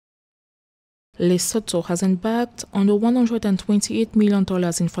Lesotho has embarked on a $128 million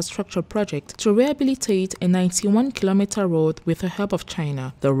infrastructure project to rehabilitate a 91-kilometer road with the help of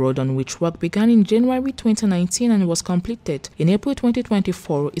China. The road, on which work began in January 2019 and was completed in April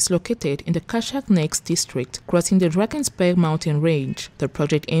 2024, is located in the Qacha district, crossing the Drakensberg Mountain range. The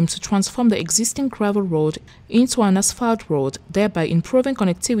project aims to transform the existing gravel road into an asphalt road, thereby improving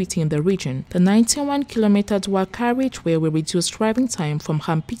connectivity in the region. The 91-kilometer dual carriageway will reduce driving time from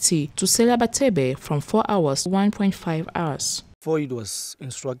Ha Mpiti to Sehlaba-Thebe from 4 hours to 1.5 hours. Before it was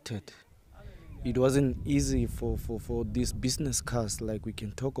instructed, it wasn't easy for these business cars, like we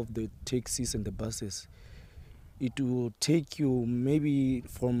can talk of the taxis and the buses. It will take you maybe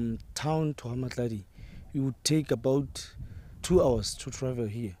from town to Ha Mpiti. It would take about 2 hours to travel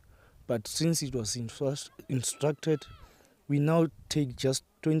here. But since it was instructed, we now take just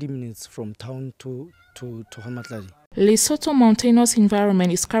 20 minutes from town to Ha Mpiti. Lesotho mountainous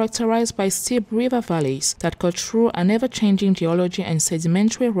environment is characterized by steep river valleys that cut through an ever-changing geology and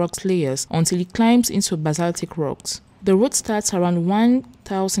sedimentary rock layers until it climbs into basaltic rocks. The route starts around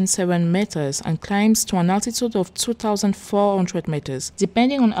 1,007 meters and climbs to an altitude of 2,400 meters.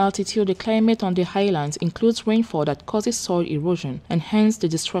 Depending on altitude, the climate on the highlands includes rainfall that causes soil erosion and hence the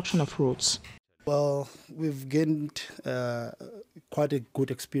destruction of roads. Well, we've gained quite a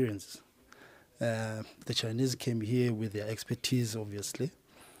good experience. The Chinese came here with their expertise, obviously,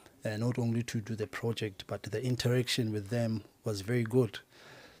 not only to do the project, but the interaction with them was very good.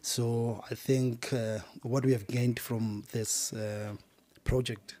 So I think what we have gained from this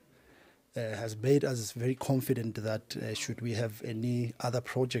project has made us very confident that should we have any other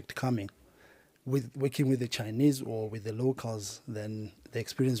project coming, with working with the Chinese or with the locals, then the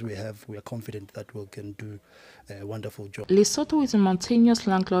experience we have, we are confident that we can do a wonderful job. Lesotho is a mountainous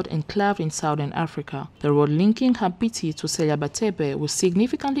landlocked enclave in southern Africa. The road linking Ha Mpiti to Sehlaba-Thebe will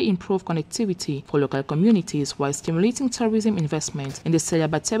significantly improve connectivity for local communities while stimulating tourism investment in the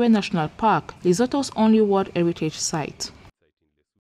Sehlaba-Thebe National Park, Lesotho's only World Heritage Site.